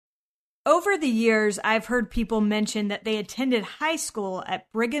Over the years, I've heard people mention that they attended high school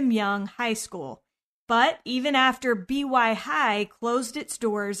at Brigham Young High School. But even after BY High closed its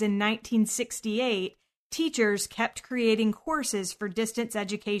doors in 1968, teachers kept creating courses for distance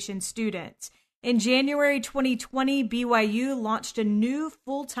education students. In January 2020, BYU launched a new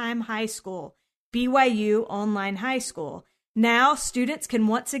full-time high school, BYU Online High School. Now, students can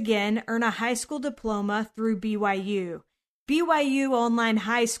once again earn a high school diploma through BYU. BYU Online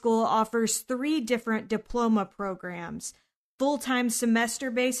High School offers 3 different diploma programs: full-time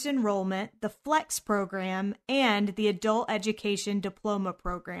semester-based enrollment, the Flex program, and the Adult Education Diploma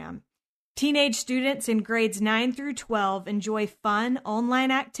program. Teenage students in grades 9 through 12 enjoy fun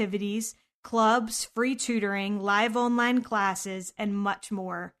online activities, clubs, free tutoring, live online classes, and much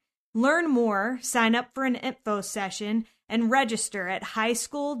more. Learn more, sign up for an info session, and register at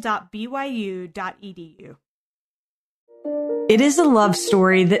highschool.byu.edu. It is a love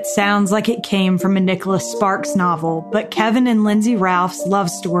story that sounds like it came from a Nicholas Sparks novel, but Kevin and Lindsay Rolfe's love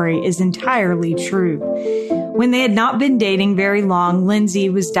story is entirely true. When they had not been dating very long, Lindsay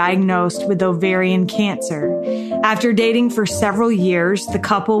was diagnosed with ovarian cancer. After dating for several years, the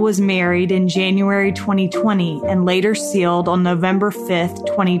couple was married in January 2020 and later sealed on November 5th,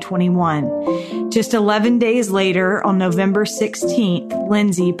 2021. Just 11 days later, on November 16th,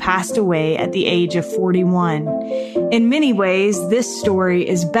 Lindsay passed away at the age of 41. In many ways, this story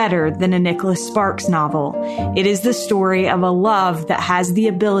is better than a Nicholas Sparks novel. It is the story of a love that has the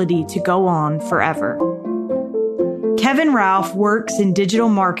ability to go on forever. Kevin Rolfe works in digital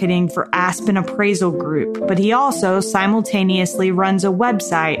marketing for Aspen Appraisal Group, but he also simultaneously runs a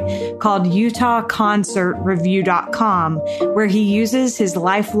website called UtahConcertReview.com, where he uses his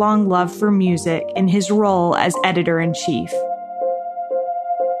lifelong love for music in his role as editor-in-chief.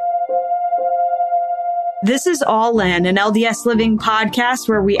 This is All In, an LDS Living podcast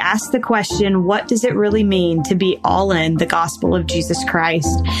where we ask the question, what does it really mean to be all in the gospel of Jesus Christ?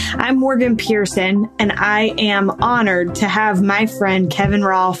 I'm Morgan Pearson, and I am honored to have my friend Kevin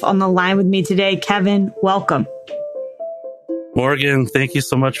Rolfe on the line with me today. Kevin, welcome. Morgan, thank you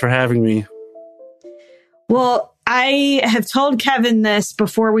so much for having me. Well, I have told Kevin this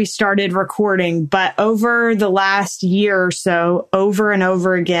before we started recording, but over the last year or so, over and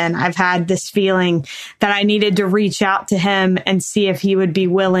over again, I've had this feeling that I needed to reach out to him and see if he would be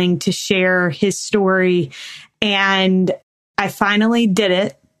willing to share his story. And I finally did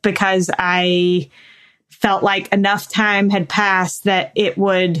it because I felt like enough time had passed that it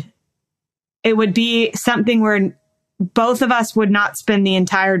would be something where both of us would not spend the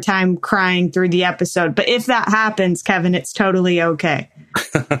entire time crying through the episode. But if that happens, Kevin, it's totally okay.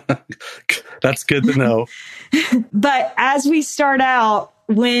 That's good to know. But as we start out,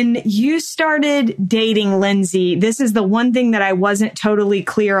 when you started dating Lindsay, this is the one thing that I wasn't totally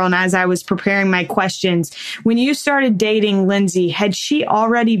clear on as I was preparing my questions. When you started dating Lindsay, had she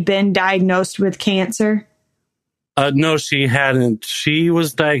already been diagnosed with cancer? No, she hadn't. She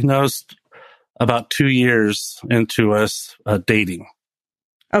was diagnosed about 2 years into us dating.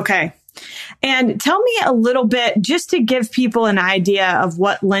 Okay. And tell me a little bit, just to give people an idea of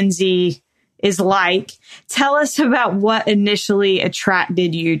what Lindsay is like, tell us about what initially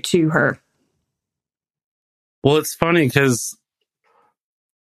attracted you to her. Well, it's funny because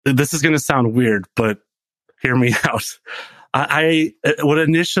this is going to sound weird, but hear me out. I what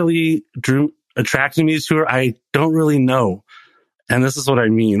initially attracted me to her, I don't really know. And this is what I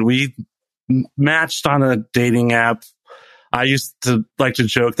mean. We matched on a dating app. I used to like to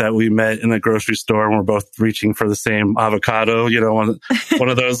joke that we met in a grocery store and we're both reaching for the same avocado, one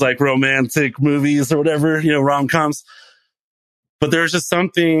of those like romantic movies or whatever, rom-coms. But there's just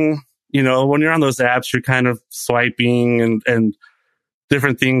something, when you're on those apps, you're kind of swiping and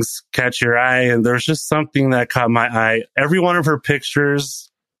different things catch your eye. And there's just something that caught my eye. Every one of her pictures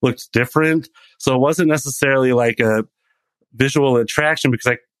looked different. So it wasn't necessarily like a visual attraction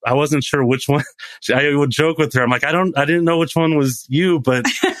because I wasn't sure which one. I would joke with her. I'm like, I didn't know which one was you, but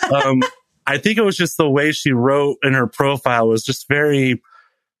I think it was just the way she wrote in her profile was just very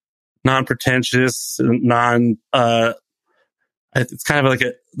non-pretentious, it's kind of like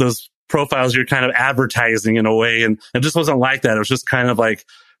those profiles you're kind of advertising in a way, and it just wasn't like that. It was just kind of like,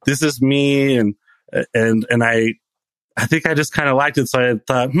 this is me, and I think I just kind of liked it. So I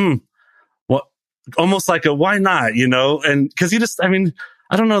thought, well, almost like a why not, and because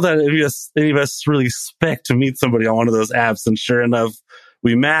I don't know that any of us really expect to meet somebody on one of those apps. And sure enough,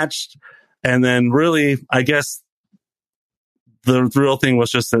 we matched. And then really, I guess the real thing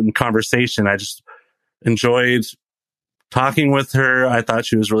was just in conversation. I just enjoyed talking with her. I thought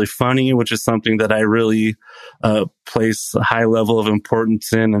she was really funny, which is something that I really place a high level of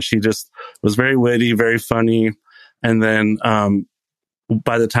importance in. And she just was very witty, very funny. And then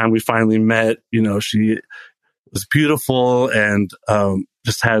by the time we finally met, she was beautiful and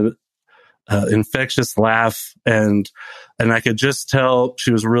just had infectious laugh, and I could just tell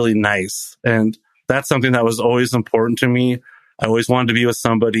she was really nice. And that's something that was always important to me. I always wanted to be with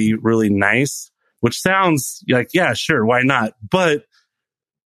somebody really nice, which sounds like, yeah, sure, why not? But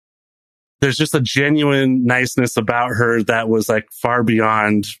there's just a genuine niceness about her that was like far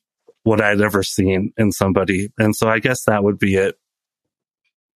beyond what I'd ever seen in somebody. And so I guess that would be it.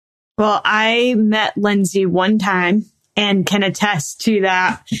 Well, I met Lindsay one time and can attest to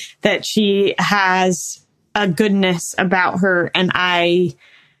that she has a goodness about her, and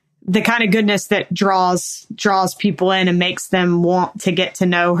the kind of goodness that draws people in and makes them want to get to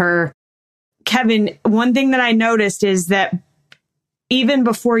know her. Kevin, one thing that I noticed is that even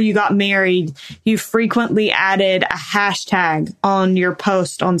before you got married, you frequently added a hashtag on your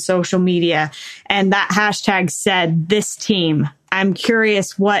post on social media, and that hashtag said "this team." I'm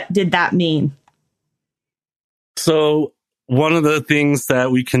curious, what did that mean? So one of the things that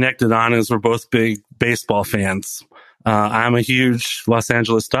we connected on is we're both big baseball fans. I'm a huge Los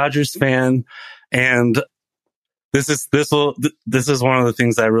Angeles Dodgers fan, and this is one of the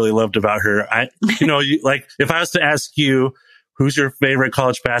things I really loved about her. Like if I was to ask you who's your favorite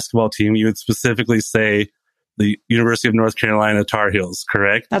college basketball team, you would specifically say the University of North Carolina Tar Heels,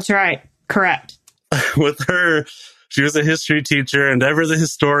 correct? That's right. Correct. With her, she was a history teacher, and ever the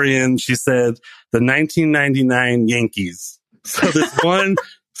historian, she said the 1999 Yankees. So this one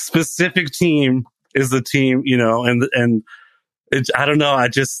specific team is the team, and it's, I don't know. I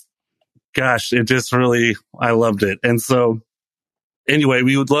loved it. And so anyway,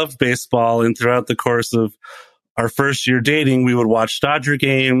 we would love baseball. And throughout the course of our first year dating, we would watch Dodger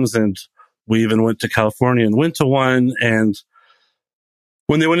games, and we even went to California and went to one. And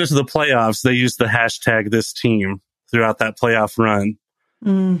when they went into the playoffs, they used the hashtag "this team" throughout that playoff run.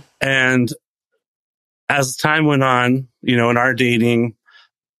 Mm. And as time went on, in our dating,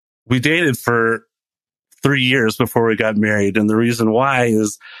 we dated for 3 years before we got married. And the reason why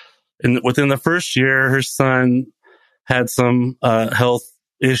is within the first year, her son had some health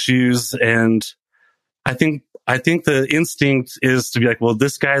issues. And I think the instinct is to be like, well,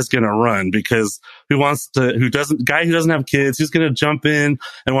 this guy's going to run because who doesn't have kids, who's going to jump in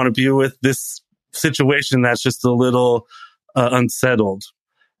and want to be with this situation that's just a little unsettled.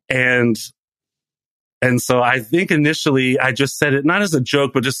 And so I think initially I just said it not as a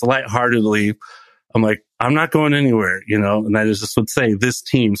joke, but just lightheartedly. I'm like, I'm not going anywhere, and I just would say "this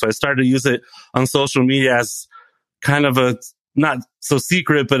team." So I started to use it on social media as kind of a not so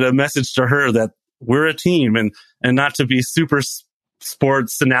secret, but a message to her that we're a team, and not to be super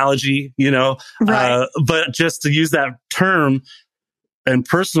sports analogy, right. But just to use that term and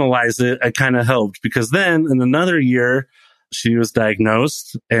personalize it, it kind of helped, because then in another year, she was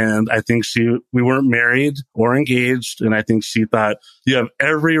diagnosed, and I think we weren't married or engaged. And I think she thought, you have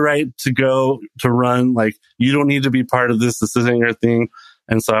every right to go to run. Like, you don't need to be part of this. This isn't your thing.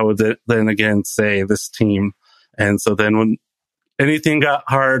 And so I would then again say "this team." And so then when anything got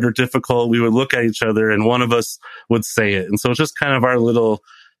hard or difficult, we would look at each other and one of us would say it. And so it's just kind of our little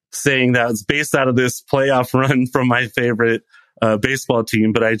saying that it's based out of this playoff run from my favorite baseball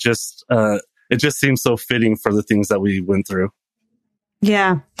team. But it just seems so fitting for the things that we went through.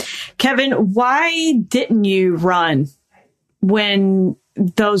 Yeah. Kevin, why didn't you run when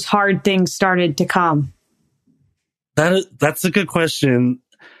those hard things started to come? That's a good question.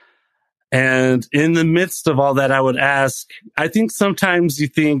 And in the midst of all that, I would ask, I think sometimes you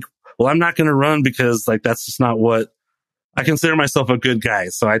think, well, I'm not going to run because that's just not what I consider myself a good guy.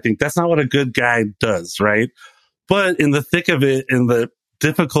 So I think that's not what a good guy does, right? But in the thick of it, in the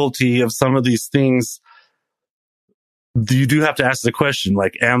difficulty of some of these things, you do have to ask the question,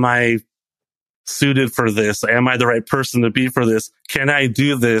 am I suited for this? Am I the right person to be for this? Can I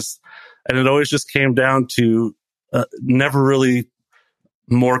do this? And it always just came down to never really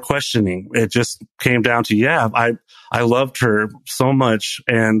more questioning. It just came down to, I loved her so much.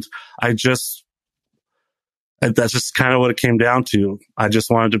 And that's just kind of what it came down to. I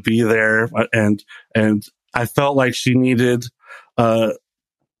just wanted to be there. And I felt like she needed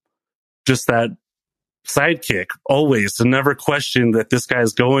just that sidekick always, to never question that this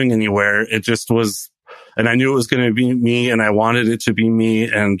guy's going anywhere. It just was, and I knew it was going to be me, and I wanted it to be me.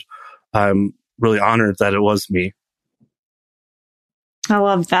 And I'm really honored that it was me. I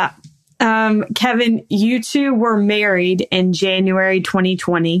love that. Kevin, you two were married in January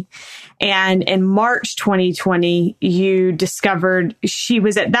 2020. And in March 2020, you discovered she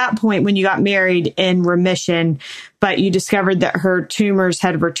was at that point when you got married in remission, but you discovered that her tumors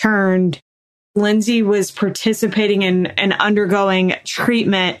had returned. Lindsay was participating in and undergoing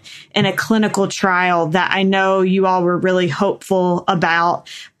treatment in a clinical trial that I know you all were really hopeful about.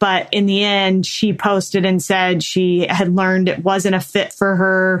 But in the end, she posted and said she had learned it wasn't a fit for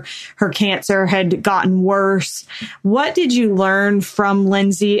her. Her cancer had gotten worse. What did you learn from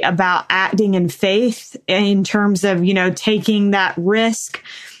Lindsay about acting in faith in terms of, taking that risk,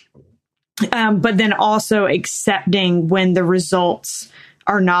 but then also accepting when the results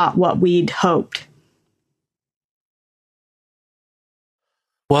are not what we'd hoped?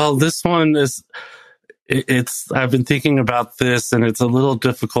 Well, this one is, I've been thinking about this and it's a little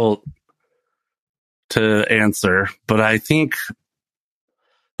difficult to answer, but I think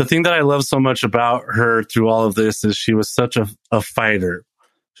the thing that I love so much about her through all of this is she was such a fighter.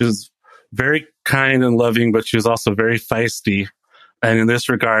 She was very kind and loving, but she was also very feisty. And in this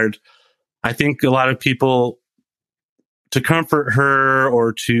regard, I think a lot of people, to comfort her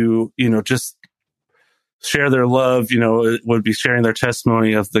or to, just share their love, would be sharing their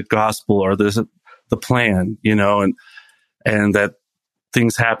testimony of the gospel or the plan, and that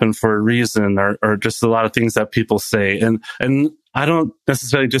things happen for a reason or just a lot of things that people say. And I don't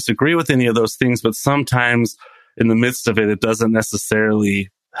necessarily disagree with any of those things, but sometimes in the midst of it, it doesn't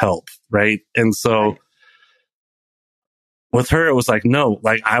necessarily help. Right. And so with her, it was like, no,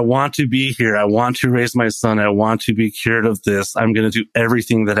 I want to be here. I want to raise my son. I want to be cured of this. I'm going to do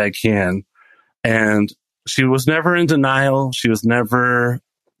everything that I can. And she was never in denial. She was never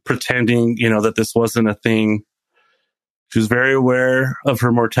pretending, that this wasn't a thing. She was very aware of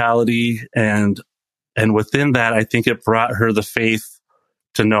her mortality. And within that, I think it brought her the faith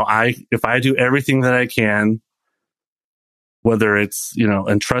to know if I do everything that I can, whether it's,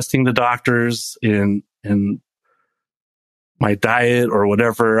 entrusting the doctors in my diet or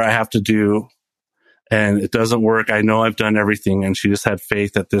whatever I have to do, and it doesn't work, I know I've done everything. And she just had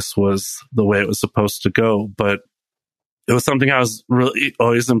faith that this was the way it was supposed to go. But it was something I was really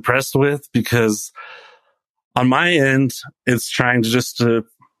always impressed with, because on my end, it's trying to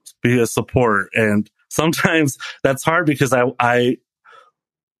be a support. And sometimes that's hard because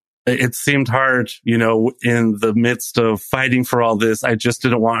it seemed hard, in the midst of fighting for all this. I just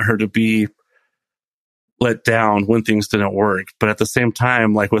didn't want her to be let down when things didn't work. But at the same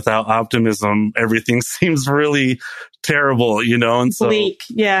time, without optimism, everything seems really terrible, and so bleak.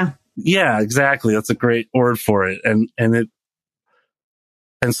 Yeah. Yeah, exactly. That's a great word for it. And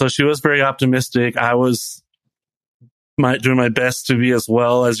so she was very optimistic. I was doing my best to be as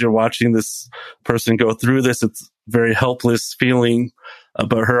well. As you're watching this person go through this, it's very helpless feeling,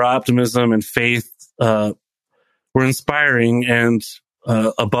 but her optimism and faith were inspiring. And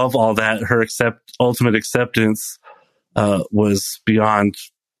above all that, her ultimate acceptance was beyond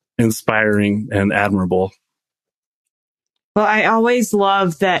inspiring and admirable. Well, I always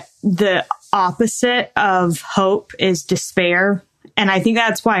love that the opposite of hope is despair. And I think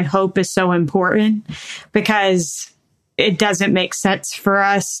that's why hope is so important, because it doesn't make sense for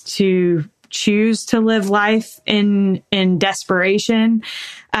us to choose to live life in desperation.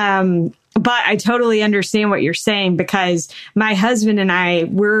 But I totally understand what you're saying, because my husband and I,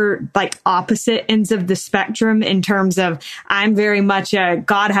 we're opposite ends of the spectrum in terms of, I'm very much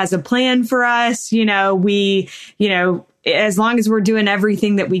God has a plan for us. As long as we're doing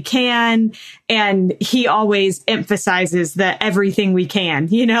everything that we can. And he always emphasizes that everything we can,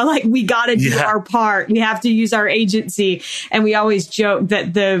 we got to do our part. We have to use our agency. And we always joke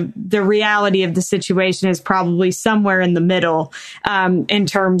that the reality of the situation is probably somewhere in the middle, in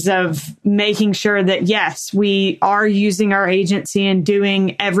terms of making sure that, yes, we are using our agency and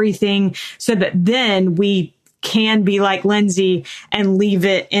doing everything so that then we can be like Lindsay and leave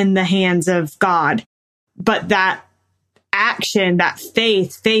it in the hands of God. But that action, that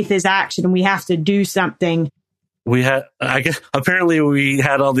faith is action, and we have to do something. Apparently we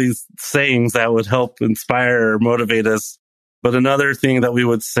had all these sayings that would help inspire or motivate us. But another thing that we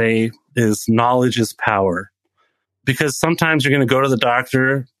would say is knowledge is power. Because sometimes you're going to go to the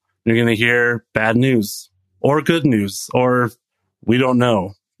doctor, you're going to hear bad news or good news, or we don't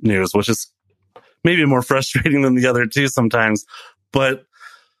know news, which is maybe more frustrating than the other two sometimes. But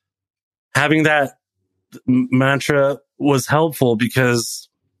having that mantra was helpful, because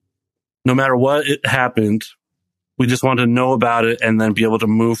no matter what it happened, we just want to know about it and then be able to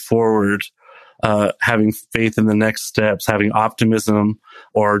move forward, having faith in the next steps, having optimism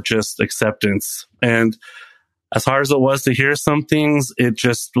or just acceptance. And as hard as it was to hear some things, it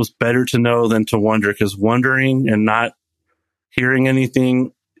just was better to know than to wonder, because wondering and not hearing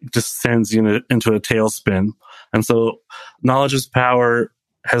anything just sends you into a tailspin. And so knowledge is power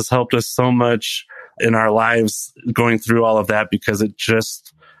has helped us so much in our lives going through all of that, because it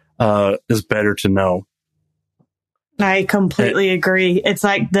just is better to know. I completely agree. It's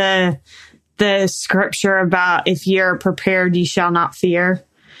like the scripture about, if you're prepared, you shall not fear.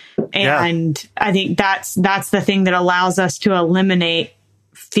 And I think that's the thing that allows us to eliminate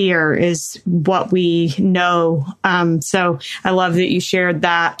fear, is what we know. So I love that you shared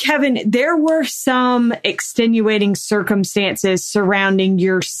that. Kevin, there were some extenuating circumstances surrounding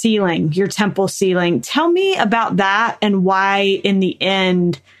your sealing, your temple sealing. Tell me about that, and why in the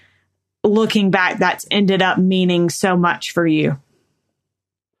end, looking back, that's ended up meaning so much for you.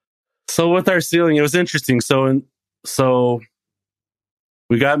 So with our sealing, it was interesting. So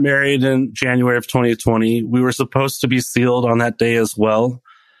we got married in January of 2020. We were supposed to be sealed on that day as well.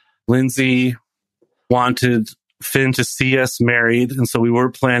 Lindsay wanted Finn to see us married. And so we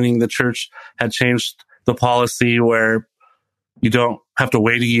were planning, the church had changed the policy where you don't have to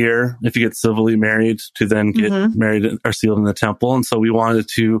wait a year if you get civilly married to then get married or sealed in the temple. And so we wanted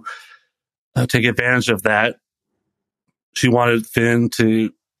to take advantage of that. She wanted Finn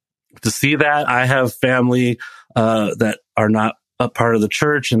to see that. I have family that are not a part of the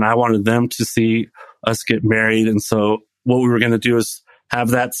church, and I wanted them to see us get married. And so what we were going to do is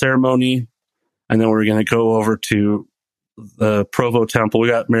have that ceremony, and then we were going to go over to the Provo temple. We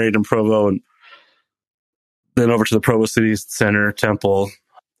got married in Provo, and then over to the Provo City Center temple.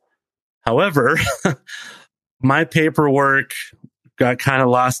 However, my paperwork got kind of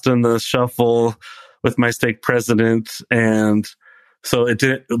lost in the shuffle with my stake president, and so it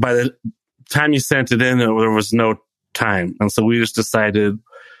didn't. By the time you sent it in, there was no time, and so we just decided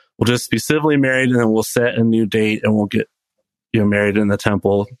we'll just be civilly married, and then we'll set a new date, and we'll get married in the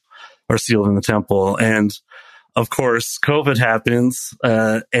temple or sealed in the temple. And of course, COVID happens,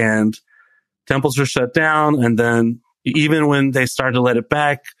 and temples were shut down. And then even when they started to let it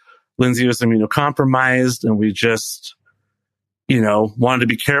back, Lindsay was immunocompromised, and we just wanted to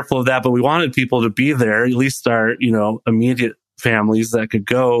be careful of that, but we wanted people to be there, at least our, immediate families that could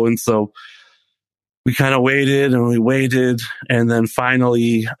go. And so we kind of waited and we waited. And then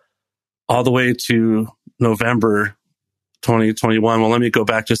finally, all the way to November 2021. Well, let me go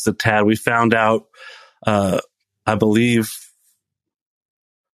back just a tad. We found out, I believe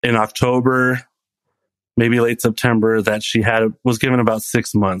in October, maybe late September, that she was given about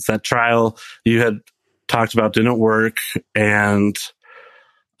 6 months. That trial you had talked about didn't work, and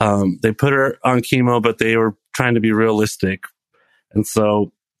they put her on chemo, but they were trying to be realistic. And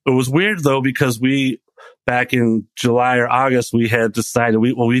so it was weird though, because back in July or August, we had decided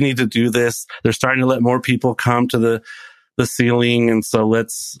we need to do this. They're starting to let more people come to the sealing, and so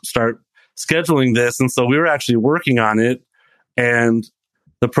let's start scheduling this. And so we were actually working on it, and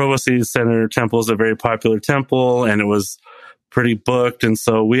the Provo City Center temple is a very popular temple, and it was pretty booked. And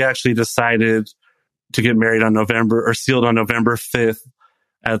so we actually decided to get married sealed on November 5th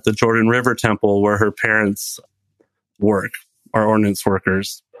at the Jordan River Temple, where her parents work, are ordinance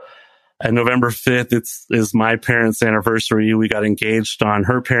workers. And November 5th, is my parents' anniversary. We got engaged on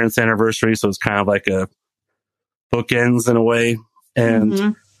her parents' anniversary, so it's kind of like a bookends in a way.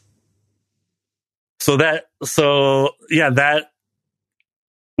 And that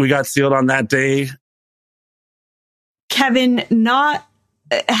we got sealed on that day. Kevin,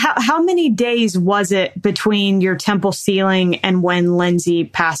 how many days was it between your temple sealing and when Lindsay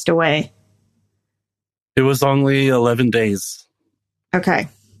passed away? It was only 11 days. Okay.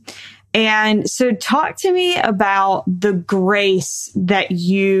 And so talk to me about the grace that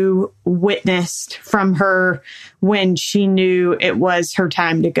you witnessed from her when she knew it was her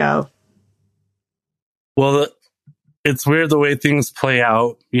time to go. Well, it's weird the way things play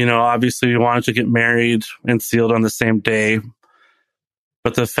out. Obviously we wanted to get married and sealed on the same day.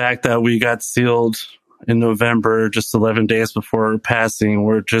 But the fact that we got sealed in November, just 11 days before her passing,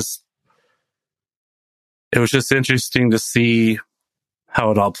 it was just interesting to see how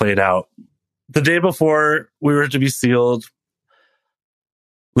it all played out. The day before we were to be sealed,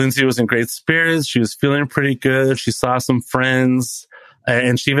 Lindsay was in great spirits. She was feeling pretty good. She saw some friends,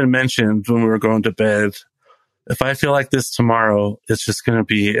 and she even mentioned when we were going to bed, if I feel like this tomorrow, it's just going to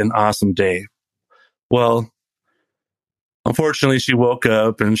be an awesome day. Well, unfortunately, she woke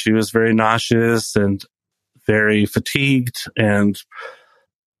up and she was very nauseous and very fatigued and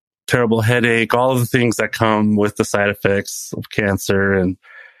terrible headache, all of the things that come with the side effects of cancer.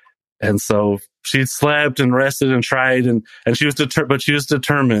 And so she slept and rested and tried, and she was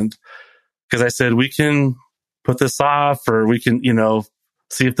determined, because I said, we can put this off, or we can,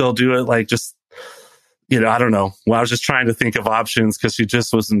 see if they'll do it. Like, just, I don't know. Well, I was just trying to think of options because she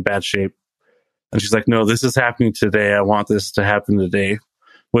just was in bad shape. And she's like, no, this is happening today. I want this to happen today,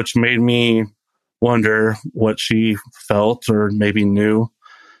 which made me wonder what she felt or maybe knew.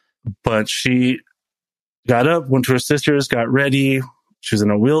 But she got up, went to her sister's, got ready. She was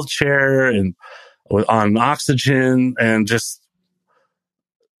in a wheelchair and on oxygen and just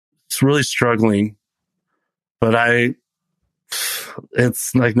really struggling. But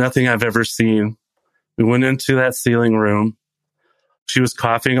it's like nothing I've ever seen. We went into that ceiling room. She was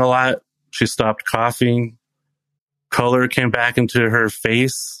coughing a lot. She stopped coughing. Color came back into her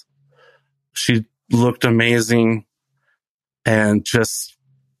face. She looked amazing. And just,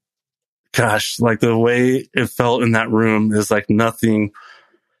 gosh, like the way it felt in that room is like nothing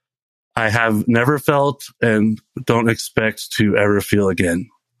I have never felt and don't expect to ever feel again.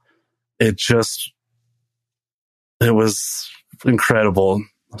 It was incredible.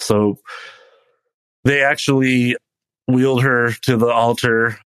 So they actually wheeled her to the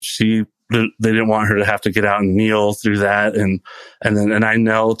altar. They didn't want her to have to get out and kneel through that. And I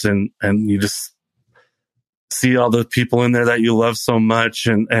knelt and you just see all the people in there that you love so much.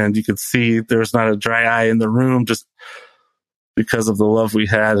 And you could see there's not a dry eye in the room just because of the love we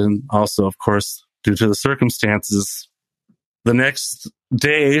had. And also, of course, due to the circumstances. The next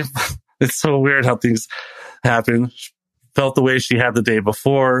day, it's so weird how things happen. Felt the way she had the day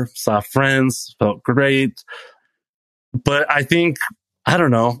before, saw friends, felt great. But I think, I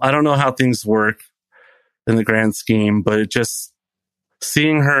don't know how things work in the grand scheme, but it just,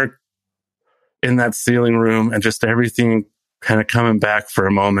 seeing her in that ceiling room and just everything kind of coming back for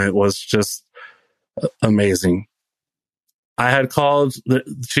a moment was just amazing. I had called,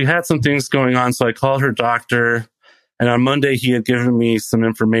 she had some things going on, so I called her doctor, and on Monday he had given me some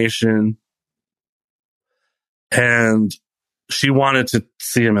information, and she wanted to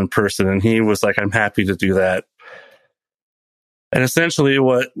see him in person, and he was like, I'm happy to do that. And essentially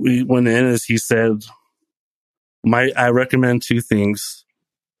what we went in is he said, I recommend two things.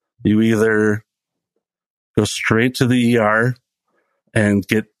 You either go straight to the ER and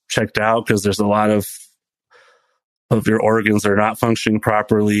get checked out because there's a lot of your organs are not functioning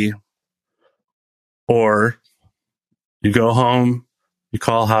properly, or you go home, you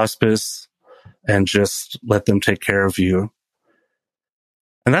call hospice, and just let them take care of you.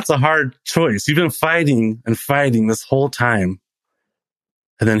 And that's a hard choice. You've been fighting and fighting this whole time.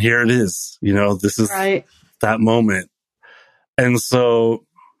 And then here it is, this is right. That moment. And so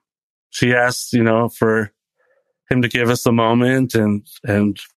she asked, for him to give us a moment.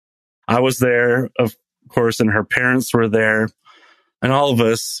 And I was there, of course, and her parents were there. And all of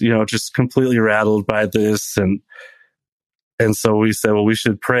us, just completely rattled by this. And so we said, well, we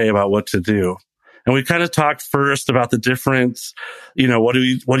should pray about what to do. And we kind of talked first about the different, what do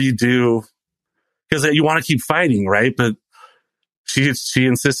you do? Because you want to keep fighting, right? But she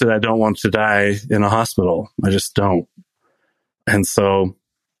insisted I don't want to die in a hospital. I just don't. And so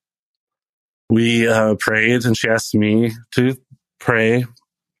we prayed, and she asked me to pray,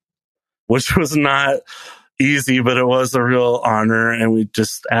 which was not easy, but it was a real honor. And we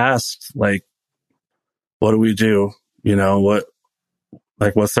just asked, like, what do we do?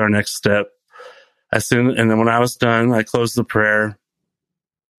 What's our next step? And then when I was done, I closed the prayer.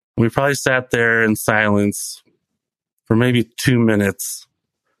 We probably sat there in silence for maybe 2 minutes.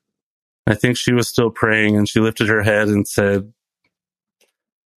 I think she was still praying, and she lifted her head and said,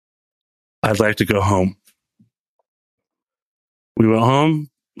 I'd like to go home. We went home.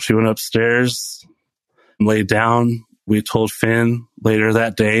 She went upstairs and laid down. We told Finn later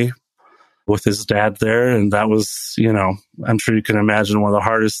that day with his dad there. And that was, I'm sure you can imagine one of the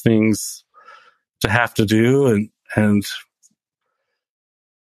hardest things to have to do. And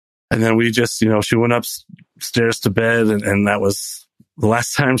then we just, she went upstairs to bed, and that was the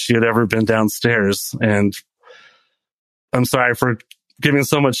last time she had ever been downstairs. And I'm sorry for giving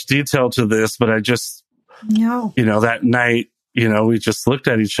so much detail to this, but I just, that night, we just looked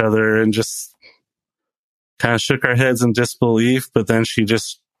at each other and just kind of shook our heads in disbelief. But then she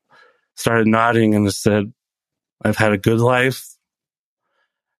just started nodding and said, I've had a good life,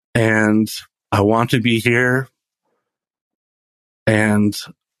 and I want to be here. And,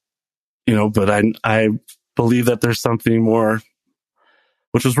 but I believe that there's something more,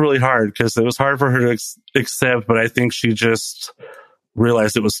 which was really hard because it was hard for her to accept. But I think she just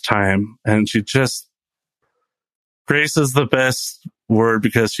realized it was time. And grace is the best word,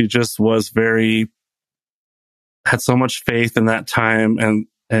 because she just had so much faith in that time.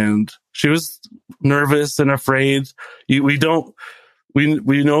 And she was nervous and afraid. We know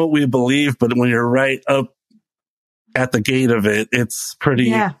what we believe, but when you're right up at the gate of it, it's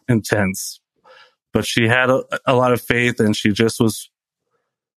pretty intense. But she had a lot of faith, and she just was,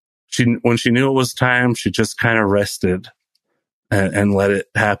 when she knew it was time, she just kind of rested and let it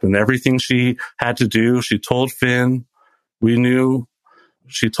happen. Everything she had to do, she told Finn. We knew.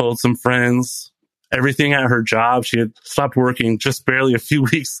 She told some friends. Everything at her job, she had stopped working just barely a few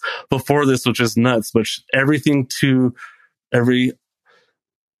weeks before this, which is nuts. But everything, to every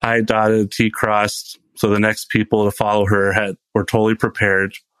I dotted, T crossed. So the next people to follow her were totally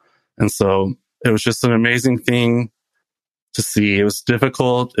prepared. And so it was just an amazing thing to see. It was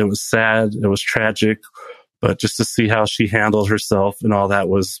difficult. It was sad. It was tragic. But just to see how she handled herself and all that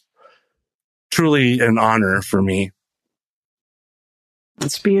was truly an honor for me.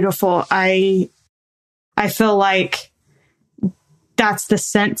 It's beautiful. I feel like that's the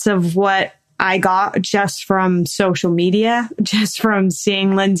sense of what I got just from social media, just from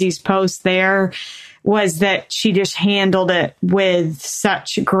seeing Lindsay's post there, was that she just handled it with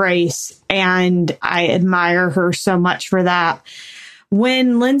such grace. And I admire her so much for that.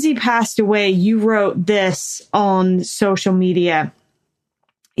 When Lindsay passed away, you wrote this on social media.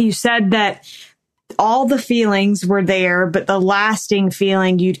 You said that all the feelings were there, but the lasting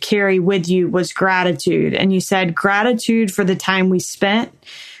feeling you'd carry with you was gratitude. And you said gratitude for the time we spent,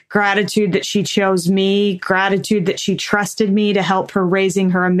 gratitude that she chose me, gratitude that she trusted me to help her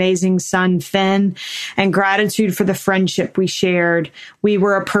raising her amazing son, Finn, and gratitude for the friendship we shared. We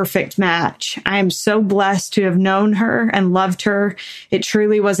were a perfect match. I am so blessed to have known her and loved her. It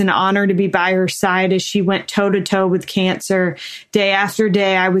truly was an honor to be by her side as she went toe to toe with cancer. Day after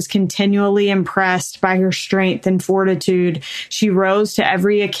day, I was continually impressed by her strength and fortitude. She rose to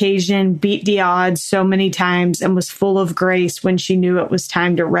every occasion, beat the odds so many times, and was full of grace when she knew it was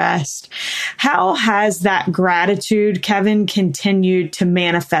time to rest. How has that gratitude, Kevin, continued to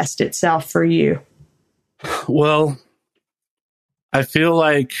manifest itself for you? Well, I feel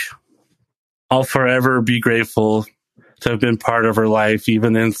like I'll forever be grateful to have been part of her life,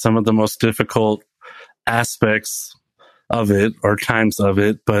 even in some of the most difficult aspects of it or times of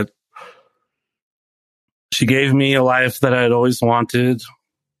it. But she gave me a life that I'd always wanted.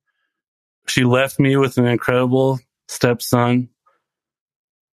 She left me with an incredible stepson,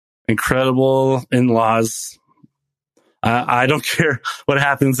 incredible in-laws. I don't care what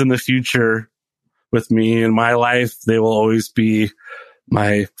happens in the future with me in my life. They will always be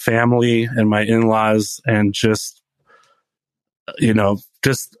my family and my in-laws, and just,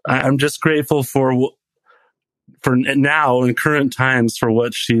 I'm just grateful for now in current times for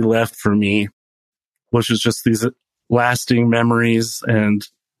what she left for me, which is just these lasting memories and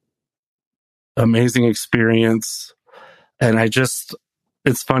amazing experience. And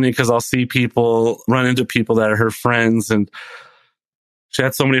it's funny because I'll see run into people that are her friends, and she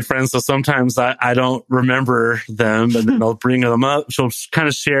had so many friends. So sometimes I don't remember them, and then they'll bring them up. She'll kind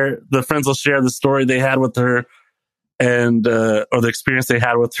of the friends will share the story they had with her and, or the experience they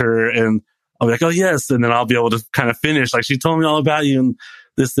had with her. And I'll be like, oh yes. And then I'll be able to kind of finish. Like, she told me all about you and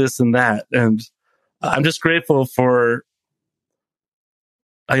this and that. And I'm just grateful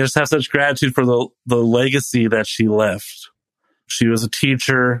I just have such gratitude for the legacy that she left. She was a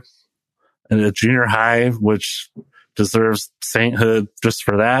teacher at a junior high, which deserves sainthood just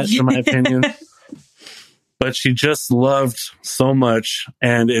for that, in my opinion. But she just loved so much,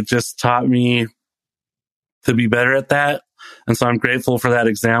 and it just taught me to be better at that. And so I'm grateful for that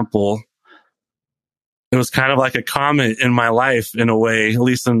example. It was kind of like a comet in my life, in a way, at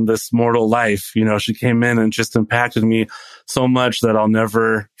least in this mortal life. She came in and just impacted me so much that I'll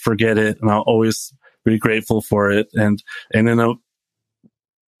never forget it, and I'll always be grateful for it. And in an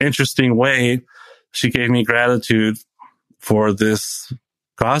interesting way, she gave me gratitude for this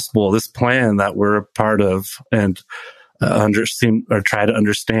gospel, this plan that we're a part of, and try to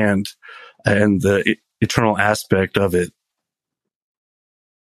understand, and the eternal aspect of it.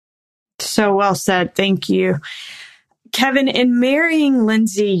 So well said. Thank you. Kevin, in marrying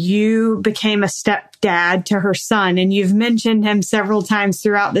Lindsay, you became a stepdad to her son, and you've mentioned him several times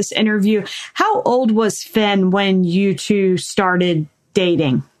throughout this interview. How old was Finn when you two started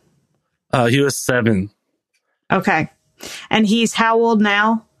dating? He was 7. Okay. And he's how old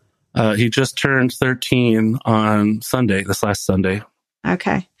now? He just turned 13 on this last Sunday.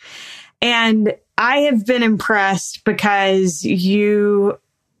 Okay. And I have been impressed because you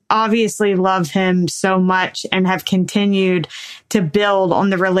obviously love him so much and have continued to build on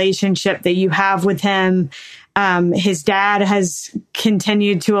the relationship that you have with him. His dad has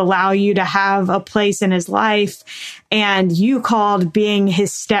continued to allow you to have a place in his life, and you called being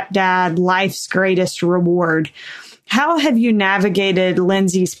his stepdad life's greatest reward. How have you navigated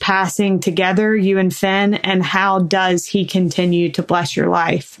Lindsay's passing together, you and Finn, and how does he continue to bless your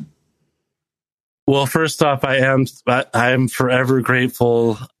life? Well, first off, I am forever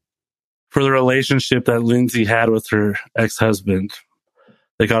grateful for the relationship that Lindsay had with her ex-husband.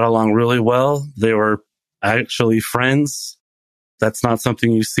 They got along really well. They were actually friends. That's not something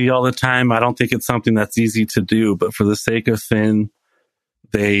you see all the time. I don't think it's something that's easy to do, but for the sake of Finn,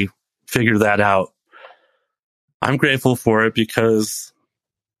 they figured that out. I'm grateful for it because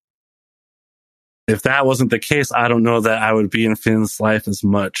if that wasn't the case, I don't know that I would be in Finn's life as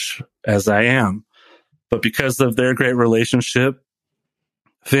much as I am. But because of their great relationship,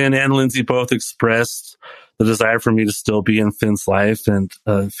 Finn and Lindsay both expressed the desire for me to still be in Finn's life, and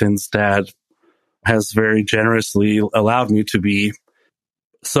Finn's dad has very generously allowed me to be.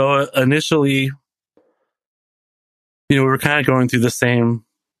 So initially, we were kind of going through the same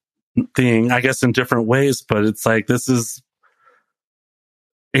thing, I guess in different ways, but it's like,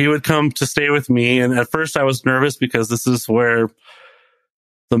 he would come to stay with me. And at first I was nervous because this is where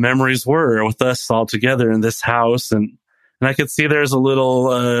the memories were with us all together in this house. And I could see there's a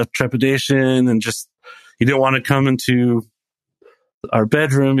little trepidation and just, he didn't want to come into our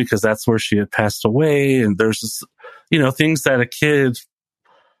bedroom because that's where she had passed away. And there's just, things that a kid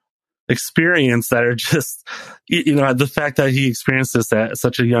experience that are just, the fact that he experienced this at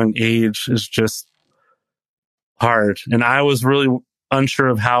such a young age is just hard. And I was really unsure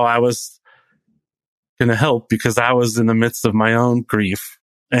of how I was going to help because I was in the midst of my own grief.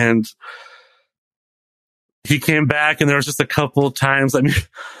 And he came back and there was just a couple of times. I mean,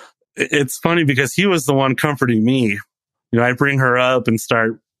 it's funny because he was the one comforting me. I bring her up and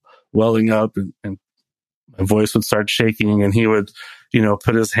start welling up and my voice would start shaking and he would,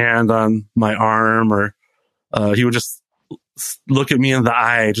 put his hand on my arm or he would just look at me in the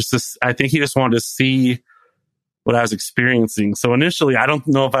eye. I think he just wanted to see what I was experiencing. So initially, I don't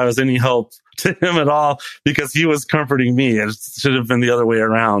know if I was any help to him at all because he was comforting me. It should have been the other way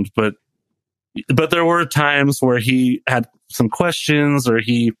around. But there were times where he had some questions or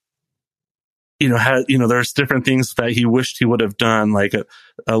he, there's different things that he wished he would have done. Like there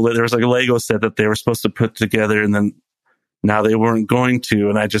was like a Lego set that they were supposed to put together and then now they weren't going to.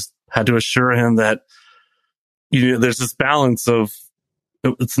 And I just had to assure him that, there's this balance of,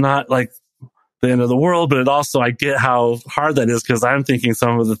 it's not like the end of the world, but I get how hard that is because I'm thinking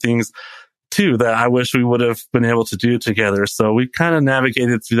some of the things too that I wish we would have been able to do together. So we kind of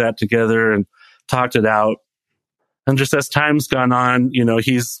navigated through that together and talked it out. And just as time's gone on,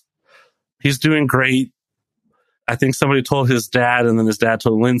 he's doing great. I think somebody told his dad and then his dad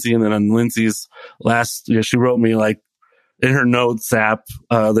told Lindsay. And then on Lindsay's she wrote me like in her notes app,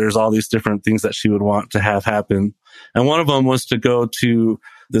 there's all these different things that she would want to have happen. And one of them was to go to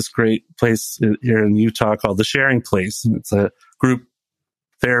this great place here in Utah called the Sharing Place. And it's a group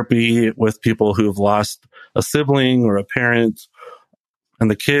therapy with people who've lost a sibling or a parent.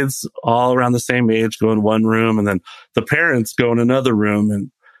 And the kids all around the same age go in one room and then the parents go in another room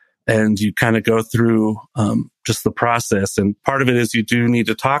and you kind of go through just the process. And part of it is you do need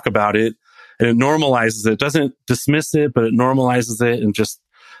to talk about it and it normalizes it. It doesn't dismiss it, but it normalizes it. And just,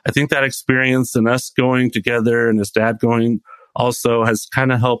 I think that experience and us going together and his dad going also has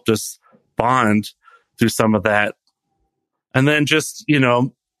kind of helped us bond through some of that. And then just,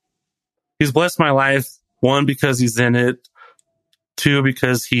 he's blessed my life. One, because he's in it. Two,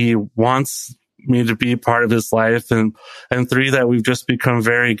 because he wants me to be part of his life. And three, that we've just become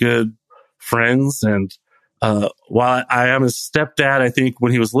very good friends. And while I am his stepdad, I think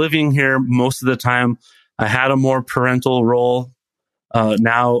when he was living here, most of the time I had a more parental role.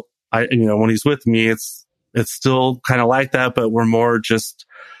 Now, when he's with me, it's still kind of like that, but we're more just,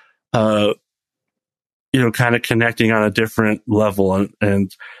 kind of connecting on a different level.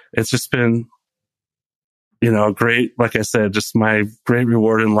 And it's just been, great, like I said, just my great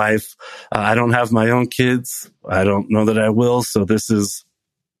reward in life. I don't have my own kids. I don't know that I will. So this is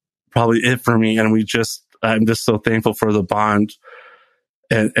probably it for me. And I'm just so thankful for the bond.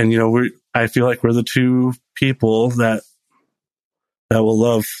 And I feel like we're the two people that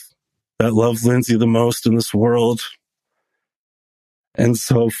love Lindsay the most in this world. And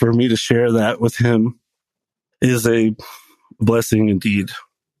so for me to share that with him is a blessing indeed.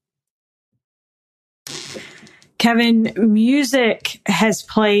 Kevin, music has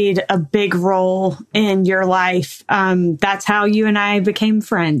played a big role in your life. That's how you and I became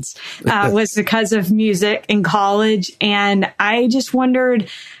friends, was because of music in college. And I just wondered,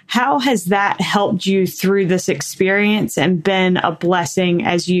 how has that helped you through this experience and been a blessing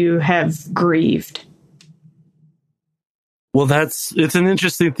as you have grieved? Well, it's an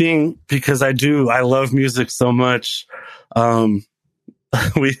interesting thing because I love music so much.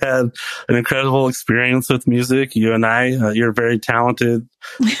 We had an incredible experience with music. You and I, you're very talented,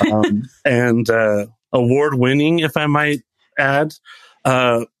 and, award winning, if I might add.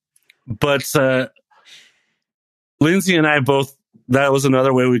 But Lindsay and I both, that was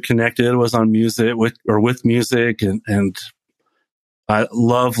another way we connected, was on music with music. And I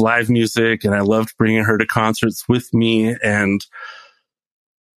love live music, and I loved bringing her to concerts with me and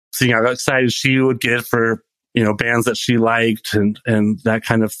seeing how excited she would get for, bands that she liked and that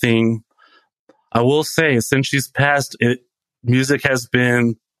kind of thing. I will say, since she's passed, music has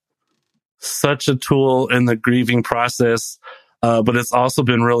been such a tool in the grieving process, but it's also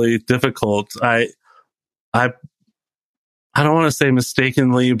been really difficult. I don't want to say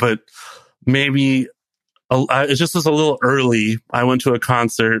mistakenly, but maybe it just was a little early. I went to a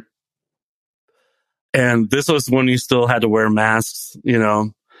concert, and this was when you still had to wear masks,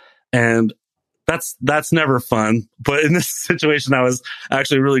 and that's never fun. But in this situation, I was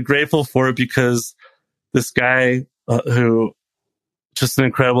actually really grateful for it because this guy, who just an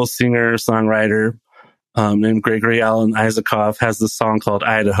incredible singer, songwriter, named Gregory Alan Isaacoff, has this song called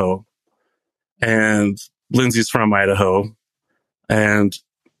Idaho. And Lindsay's from Idaho. And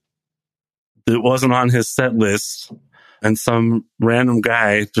it wasn't on his set list. And some random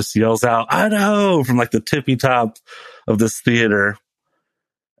guy just yells out, Idaho, from like the tippy top of this theater.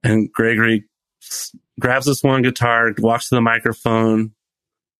 And Gregory grabs this one guitar, walks to the microphone,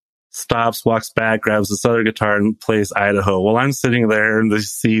 stops, walks back, grabs this other guitar and plays Idaho. Well, I'm sitting there in the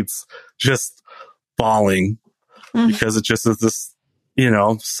seats just bawling because it just is this,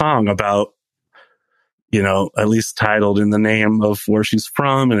 song about, at least titled in the name of where she's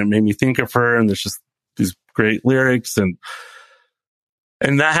from. And it made me think of her. And there's just these great lyrics. And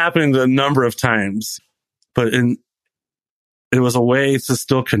that happened a number of times, but it was a way to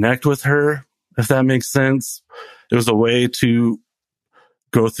still connect with her, if that makes sense. It was a way to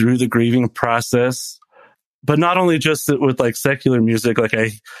go through the grieving process, but not only just with like secular music. Like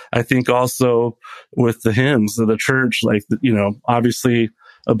I think also with the hymns of the church, like, obviously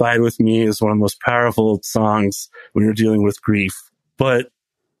Abide With Me is one of the most powerful songs when you're dealing with grief, but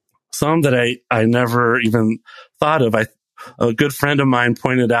some that I never even thought of. A good friend of mine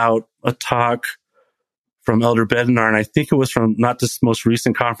pointed out a talk from Elder Bednar, and I think it was from not this most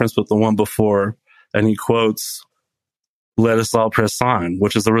recent conference, but the one before. And he quotes, Let Us All Press On,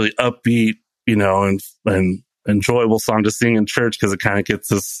 which is a really upbeat, and enjoyable song to sing in church because it kind of gets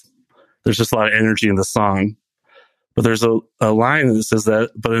this, there's just a lot of energy in the song. But there's a line that says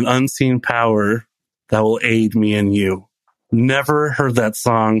that, but an unseen power that will aid me and you. Never heard that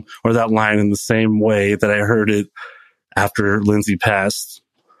song or that line in the same way that I heard it after Lindsay passed,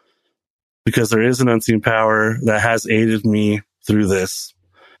 because there is an unseen power that has aided me through this.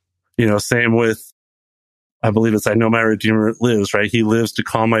 Same with, I believe it's I Know My Redeemer Lives, right? He lives to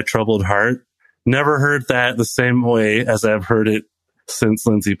calm my troubled heart. Never heard that the same way as I've heard it since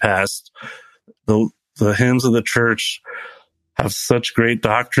Lindsay passed. The hymns of the church have such great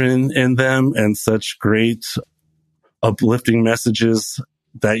doctrine in them and such great uplifting messages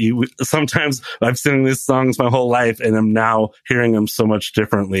that sometimes I've sung these songs my whole life and I'm now hearing them so much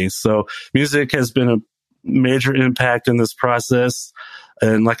differently. So music has been a major impact in this process.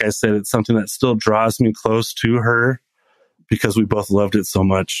 And like I said, it's something that still draws me close to her because we both loved it so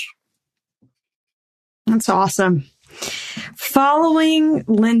much. That's awesome. Following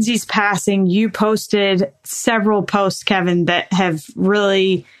Lindsay's passing, you posted several posts, Kevin, that have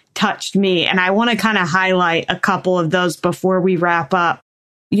really touched me. And I want to kind of highlight a couple of those before we wrap up.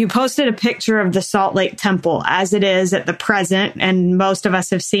 You posted a picture of the Salt Lake Temple as it is at the present, and most of us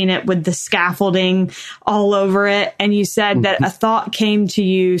have seen it with the scaffolding all over it. And you said that a thought came to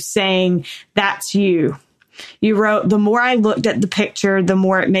you saying, that's you. You wrote, the more I looked at the picture, the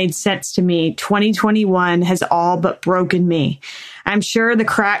more it made sense to me. 2021 has all but broken me. I'm sure the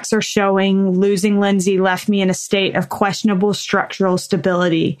cracks are showing. Losing Lindsay left me in a state of questionable structural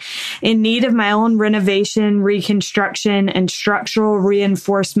stability, in need of my own renovation, reconstruction, and structural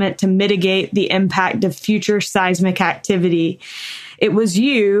reinforcement to mitigate the impact of future seismic activity. It was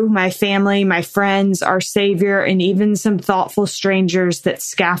you, my family, my friends, our Savior, and even some thoughtful strangers that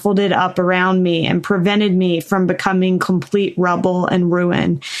scaffolded up around me and prevented me from becoming complete rubble and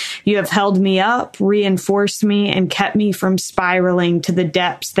ruin. You have held me up, reinforced me, and kept me from spiraling to the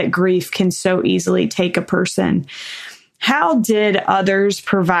depths that grief can so easily take a person. How did others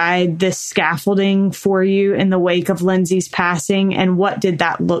provide this scaffolding for you in the wake of Lindsay's passing, and what did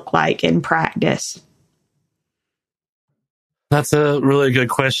that look like in practice? That's a really good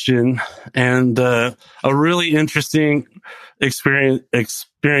question, and a really interesting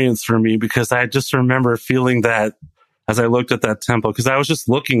experience for me, because I just remember feeling that as I looked at that temple, because I was just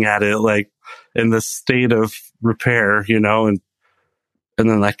looking at it like in the state of repair, and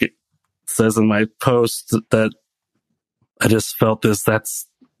then like it says in my post that I just felt that's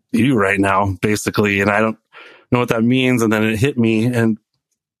you right now, basically, and I don't know what that means. And then it hit me, and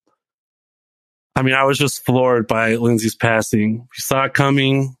I mean, I was just floored by Lindsay's passing. We saw it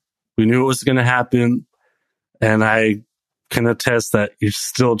coming. We knew it was going to happen. And I can attest that you're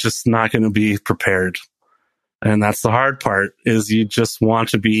still just not going to be prepared. And that's the hard part, is you just want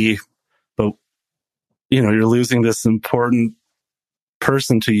to be, but you're losing this important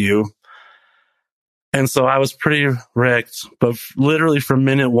person to you. And so I was pretty wrecked, but literally from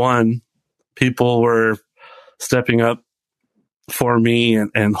minute one, people were stepping up for me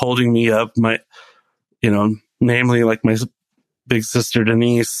and holding me up. Namely like my big sister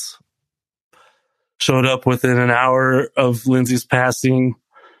Denise showed up within an hour of Lindsay's passing,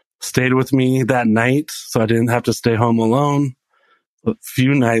 stayed with me that night so I didn't have to stay home alone. A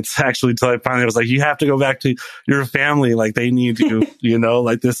few nights actually, till I finally was like, you have to go back to your family. Like, they need you,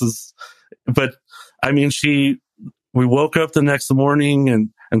 like this is, but I mean, we woke up the next morning,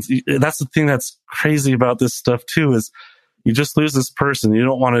 and that's the thing that's crazy about this stuff too, is you just lose this person. You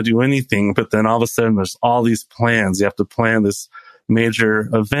don't want to do anything, but then all of a sudden there's all these plans. You have to plan this major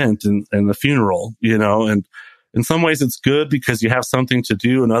event and the funeral, and in some ways it's good because you have something to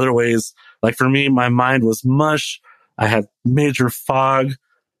do. In other ways, like for me, my mind was mush. I had major fog,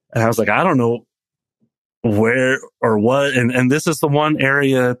 and I was like, I don't know where or what. And this is the one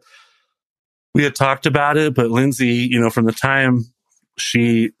area we had talked about it, but Lindsay, from the time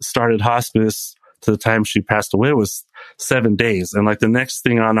she started hospice to the time she passed away was 7 days. And like the next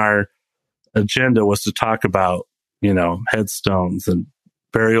thing on our agenda was to talk about, headstones and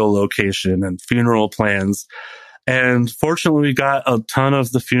burial location and funeral plans. And fortunately, we got a ton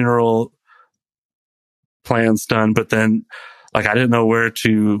of the funeral plans done, but then like I didn't know where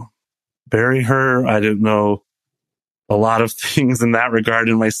to bury her. I didn't know a lot of things in that regard.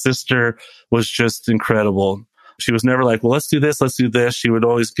 And my sister was just incredible. She was never like, well, let's do this, let's do this. She would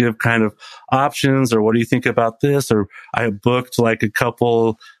always give kind of options, or what do you think about this? Or I booked like a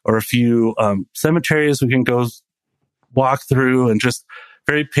couple or a few cemeteries we can go walk through, and just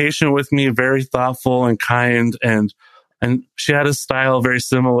very patient with me, very thoughtful and kind. And she had a style very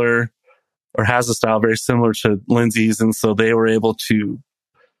similar, or has a style very similar to Lindsay's. And so they were able to,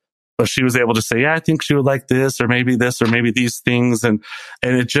 but she was able to say, yeah, I think she would like this, or maybe these things. And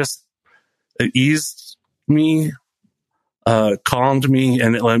it eased me, calmed me,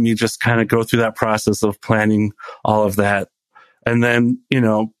 and it let me just kind of go through that process of planning all of that. And then,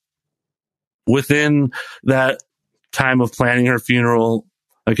 within that time of planning her funeral,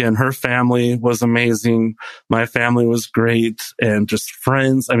 again, her family was amazing. My family was great, and just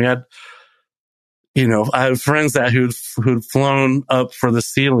friends. I mean, I have friends who'd flown up for the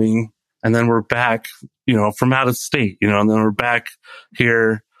sealing, and then we're back, from out of state, and then we're back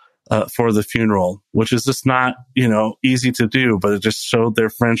here for the funeral, which is just not, easy to do, but it just showed their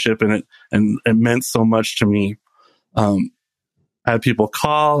friendship, and it meant so much to me. I had people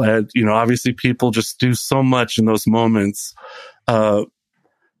call, obviously people just do so much in those moments,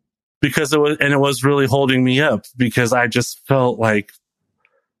 because it was really holding me up, because I just felt like,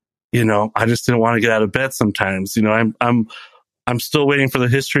 I just didn't want to get out of bed sometimes. I'm still waiting for the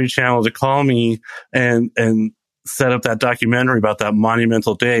History Channel to call me and set up that documentary about that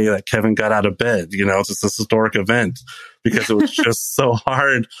monumental day that Kevin got out of bed. It's just this historic event, because it was just so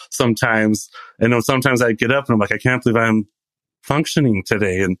hard sometimes. And sometimes I get up and I'm like, I can't believe I'm functioning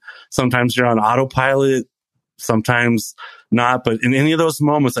today. And sometimes you're on autopilot, sometimes not. But in any of those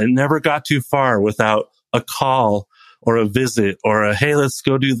moments, I never got too far without a call or a visit or a, hey, let's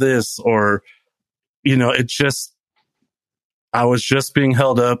go do this. Or, I was just being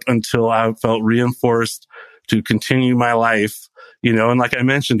held up until I felt reinforced to continue my life, and like I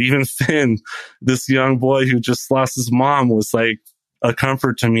mentioned, even Finn, this young boy who just lost his mom, was like a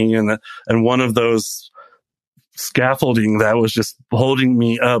comfort to me, and one of those scaffolding that was just holding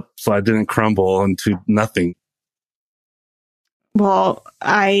me up so I didn't crumble into nothing. Well,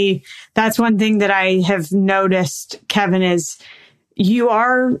 that's one thing that I have noticed, Kevin, is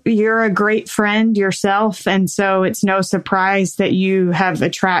you're a great friend yourself. And so it's no surprise that you have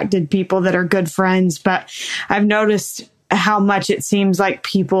attracted people that are good friends. But I've noticed how much it seems like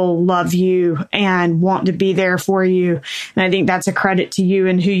people love you and want to be there for you. And I think that's a credit to you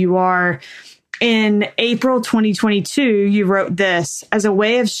and who you are. In April 2022, you wrote this: as a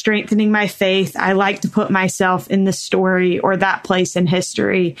way of strengthening my faith, I like to put myself in the story or that place in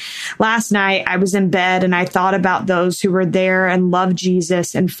history. Last night, I was in bed and I thought about those who were there and loved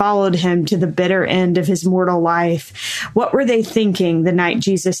Jesus and followed him to the bitter end of his mortal life. What were they thinking the night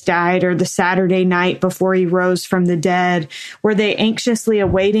Jesus died or the Saturday night before he rose from the dead? Were they anxiously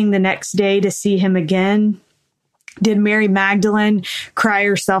awaiting the next day to see him again? Did Mary Magdalene cry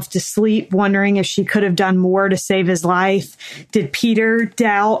herself to sleep, wondering if she could have done more to save his life? Did Peter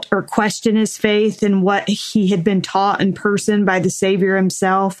doubt or question his faith in what he had been taught in person by the Savior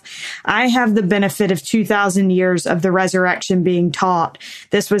himself? I have the benefit of 2,000 years of the resurrection being taught.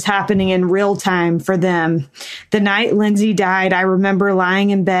 This was happening in real time for them. The night Lindsay died, I remember lying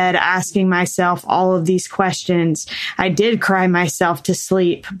in bed asking myself all of these questions. I did cry myself to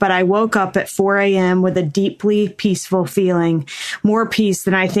sleep, but I woke up at 4 a.m. with a deeply peaceful feeling, more peace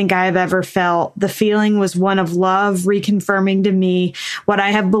than I think I have ever felt. The feeling was one of love, reconfirming to me what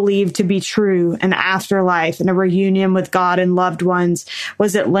I have believed to be true, an afterlife and a reunion with God and loved ones.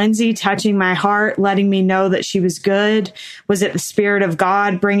 Was it Lindsay touching my heart, letting me know that she was good? Was it the Spirit of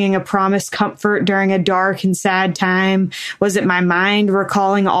God bringing a promised comfort during a dark and sad time? Was it my mind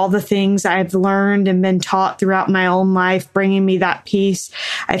recalling all the things I have learned and been taught throughout my own life, bringing me that peace?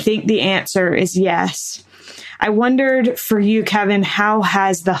 I think the answer is yes. I wondered for you, Kevin, how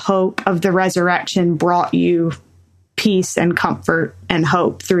has the hope of the resurrection brought you peace and comfort and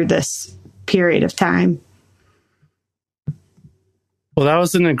hope through this period of time? Well, that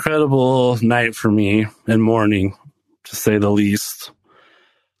was an incredible night for me and morning, to say the least.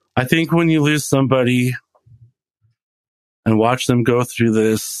 I think when you lose somebody and watch them go through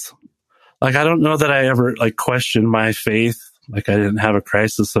this, I don't know that I ever questioned my faith. I didn't have a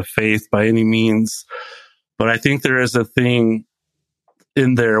crisis of faith by any means. But I think there is a thing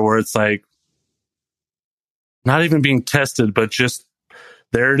in there where it's not even being tested, but just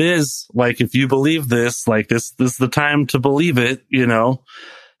there it is. If you believe this, this is the time to believe it,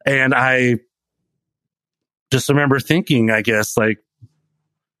 And I just remember thinking, I guess,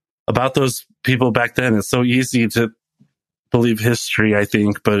 about those people back then. It's so easy to believe history, I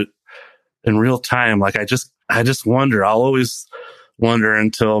think, but in real time, I just wonder. I'll always wonder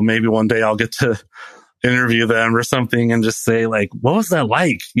until maybe one day I'll get to interview them or something and just say what was that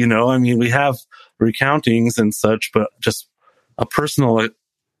like? We have recountings and such, but just a personal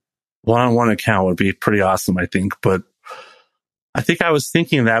one-on-one account would be pretty awesome, I think. But I think I was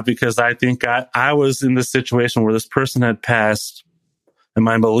thinking that because I think I was in this situation where this person had passed, and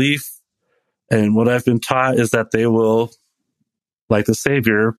my belief and what I've been taught is that they will, like the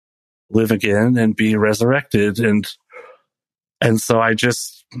Savior, live again and be resurrected. And so I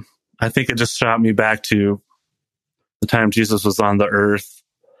think it just shot me back to the time Jesus was on the earth.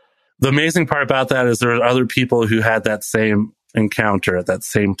 The amazing part about that is there are other people who had that same encounter at that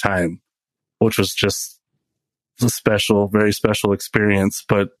same time, which was just a special, very special experience.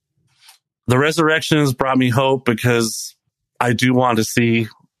 But the resurrection has brought me hope because I do want to see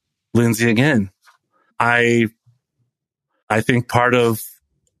Lindsay again. I think part of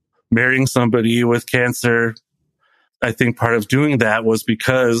marrying somebody with cancer, I think part of doing that was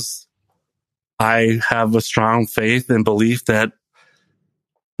because I have a strong faith and belief that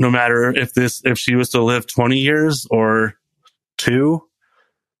no matter if she was to live 20 years or 2,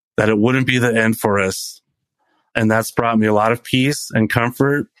 that it wouldn't be the end for us. And that's brought me a lot of peace and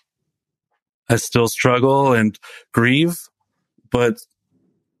comfort. I still struggle and grieve, but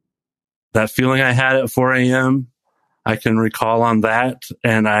that feeling I had at 4 a.m., I can recall on that.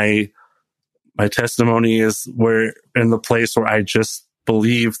 And my testimony is where in the place where I just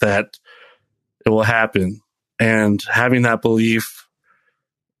believe that it will happen. And having that belief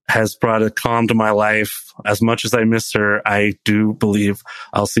has brought a calm to my life. As much as I miss her, I do believe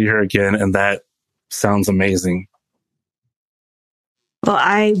I'll see her again. And that sounds amazing. Well,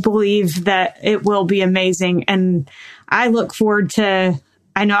 I believe that it will be amazing. And I look forward to,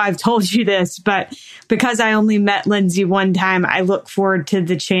 I know I've told you this, but because I only met Lindsay one time, I look forward to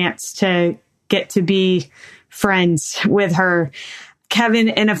the chance to get to be friends with her. Kevin,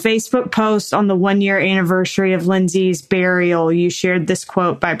 in a Facebook post on the 1-year anniversary of Lindsay's burial, you shared this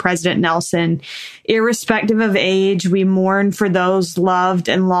quote by President Nelson: "Irrespective of age, we mourn for those loved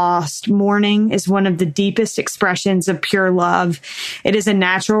and lost. Mourning is one of the deepest expressions of pure love. It is a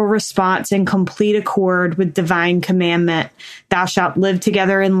natural response in complete accord with divine commandment. Thou shalt live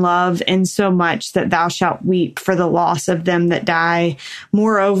together in love, in so much that thou shalt weep for the loss of them that die.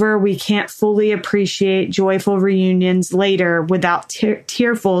 Moreover, we can't fully appreciate joyful reunions later without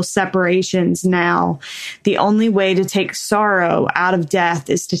tearful separations now. The only way to take sorrow out of death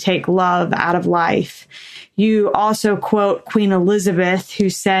is to take love out of life. You also quote Queen Elizabeth, who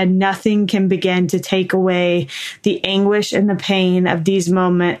said, "Nothing can begin to take away the anguish and the pain of these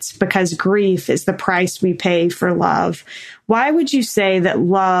moments because grief is the price we pay for love." Why would you say that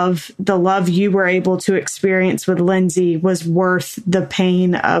the love you were able to experience with Lindsay, was worth the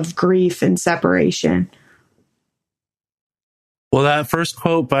pain of grief and separation? Well, that first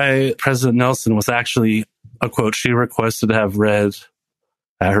quote by President Nelson was actually a quote she requested to have read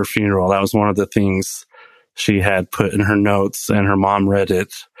at her funeral. That was one of the things she had put in her notes, and her mom read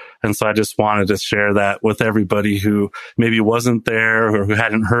it. And so I just wanted to share that with everybody who maybe wasn't there or who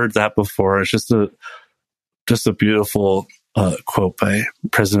hadn't heard that before. It's just a beautiful quote by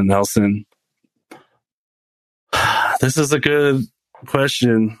President Nelson. This is a good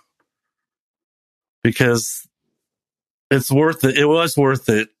question because it's worth it. It was worth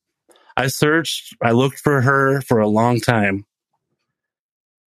it. I looked for her for a long time.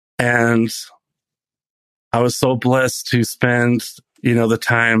 And I was so blessed to spend, the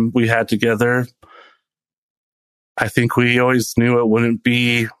time we had together. I think we always knew it wouldn't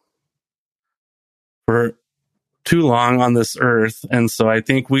be for too long on this earth. And so I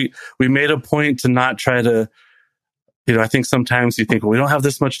think we made a point to not try to, I think sometimes you think, well, we don't have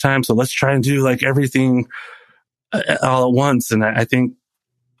this much time, so let's try and do like everything all at once. And I think,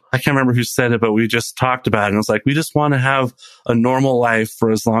 I can't remember who said it, but we just talked about it. And it was like, we just want to have a normal life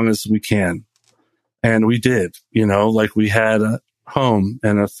for as long as we can. And we did, like we had a home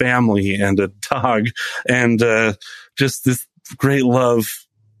and a family and a dog and just this great love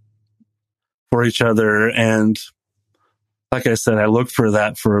for each other. And like I said, I looked for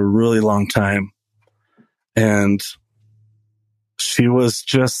that for a really long time. And she was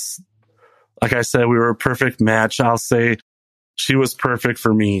just, like I said, we were a perfect match. I'll say she was perfect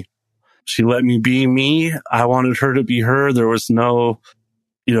for me. She let me be me. I wanted her to be her. There was no,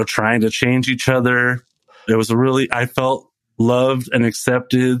 trying to change each other. It was I felt loved and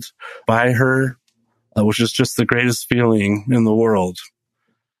accepted by her, which is just the greatest feeling in the world.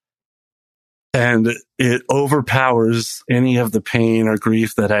 And it overpowers any of the pain or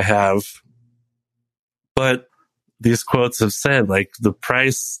grief that I have. But these quotes have said, like, the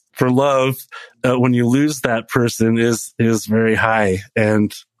price for love, when you lose that person is very high.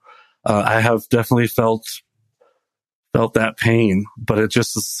 And I have definitely felt that pain, but it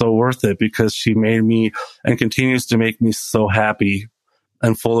just is so worth it because she made me and continues to make me so happy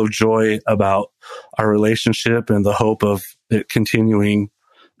and full of joy about our relationship and the hope of it continuing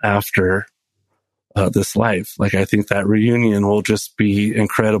after this life. Like, I think that reunion will just be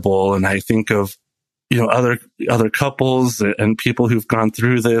incredible. And I think of, other couples and people who've gone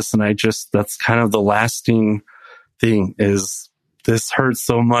through this. And that's kind of the lasting thing is this hurts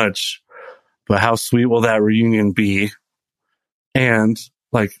so much, but how sweet will that reunion be? And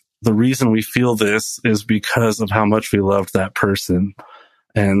like the reason we feel this is because of how much we loved that person.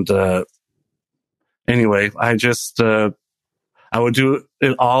 And anyway, I would do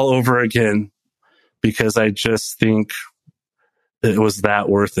it all over again because I just think it was that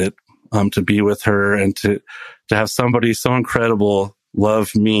worth it to be with her and to have somebody so incredible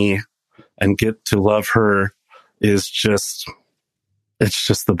love me and get to love her it's just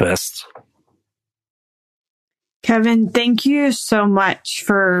the best. Kevin, thank you so much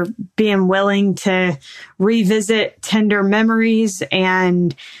for being willing to revisit tender memories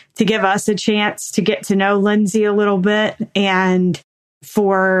and to give us a chance to get to know Lindsay a little bit, and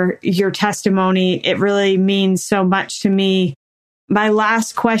for your testimony. It really means so much to me. My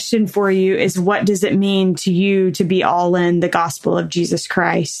last question for you is, what does it mean to you to be all in the gospel of Jesus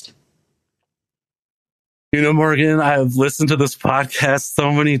Christ? Morgan, I've listened to this podcast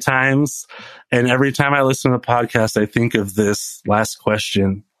so many times, and every time I listen to the podcast, I think of this last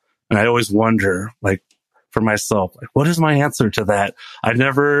question, and I always wonder, like, for myself, like, what is my answer to that? I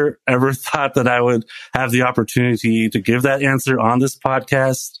never, ever thought that I would have the opportunity to give that answer on this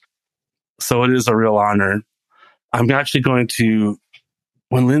podcast, so it is a real honor. I'm actually going to,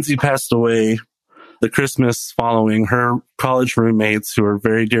 when Lindsay passed away, the Christmas following, her college roommates, who are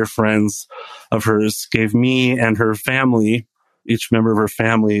very dear friends of hers, gave me and her family, each member of her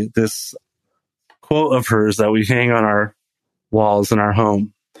family, this quote of hers that we hang on our walls in our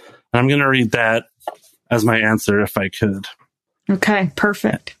home. And I'm going to read that as my answer if I could. Okay,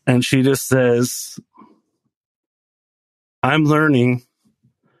 perfect. And she just says, "I'm learning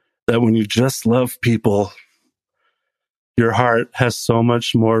that when you just love people, your heart has so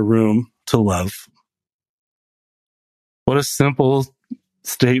much more room to love." What a simple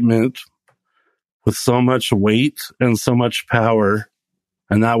statement with so much weight and so much power.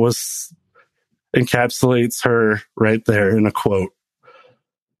 And that encapsulates her right there in a quote.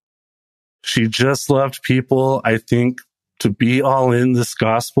 She just loved people. I think to be all in this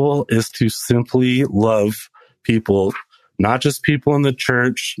gospel is to simply love people, not just people in the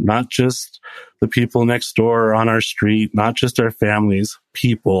church, not just the people next door or on our street, not just our families,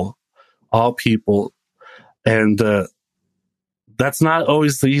 people, all people. And that's not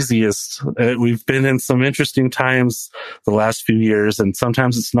always the easiest. We've been in some interesting times the last few years, and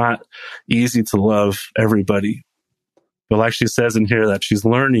sometimes it's not easy to love everybody. But like she says in here, that she's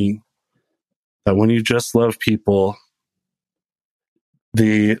learning that when you just love people,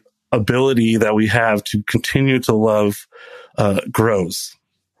 the ability that we have to continue to love grows.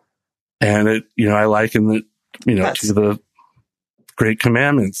 And it, I liken it, to the great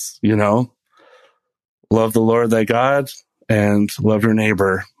commandments, love the Lord thy God and love your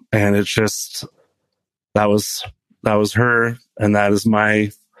neighbor. And it's just, that was her. And that is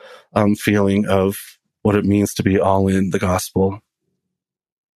my feeling of what it means to be all in the gospel.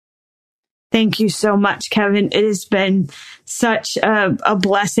 Thank you so much, Kevin. It has been such a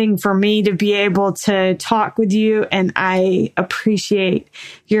blessing for me to be able to talk with you, and I appreciate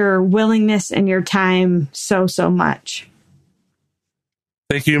your willingness and your time so, so much.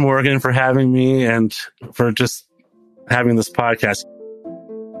 Thank you, Morgan, for having me and for just having this podcast.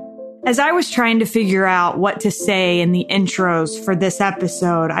 As I was trying to figure out what to say in the intros for this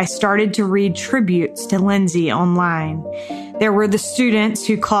episode, I started to read tributes to Lindsay online. There were the students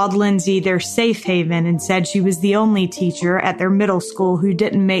who called Lindsay their safe haven and said she was the only teacher at their middle school who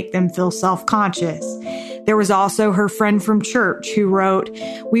didn't make them feel self-conscious. There was also her friend from church who wrote,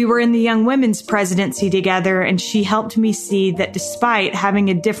 "We were in the Young Women's presidency together, and she helped me see that despite having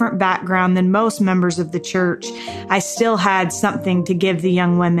a different background than most members of the church, I still had something to give the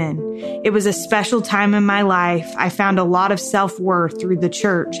young women. It was a special time in my life. I found a lot of self-worth through the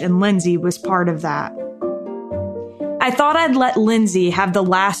church, and Lindsay was part of that." I thought I'd let Lindsay have the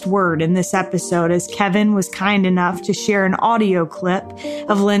last word in this episode, as Kevin was kind enough to share an audio clip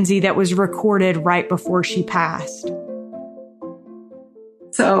of Lindsay that was recorded right before she passed.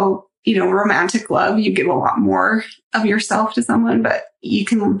 So, romantic love, you give a lot more of yourself to someone, but you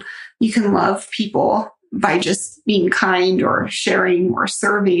can love people by just being kind or sharing or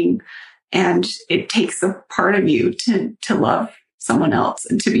serving. And it takes a part of you to love someone else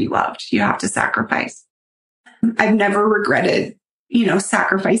and to be loved. You have to sacrifice. I've never regretted,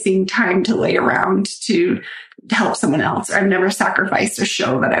 sacrificing time to lay around to help someone else. I've never sacrificed a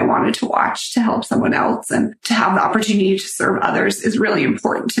show that I wanted to watch to help someone else, and to have the opportunity to serve others is really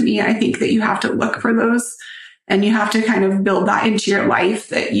important to me. I think that you have to look for those, and you have to kind of build that into your life,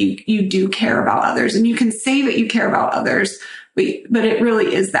 that you do care about others. And you can say that you care about others, but it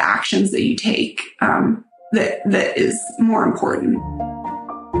really is the actions that you take that is more important.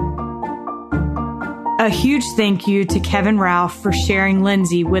 A huge thank you to Kevin Rolfe for sharing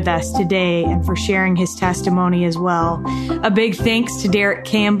Lindsay with us today and for sharing his testimony as well. A big thanks to Derek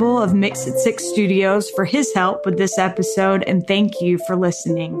Campbell of Mix at Six Studios for his help with this episode, and thank you for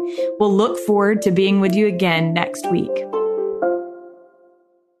listening. We'll look forward to being with you again next week.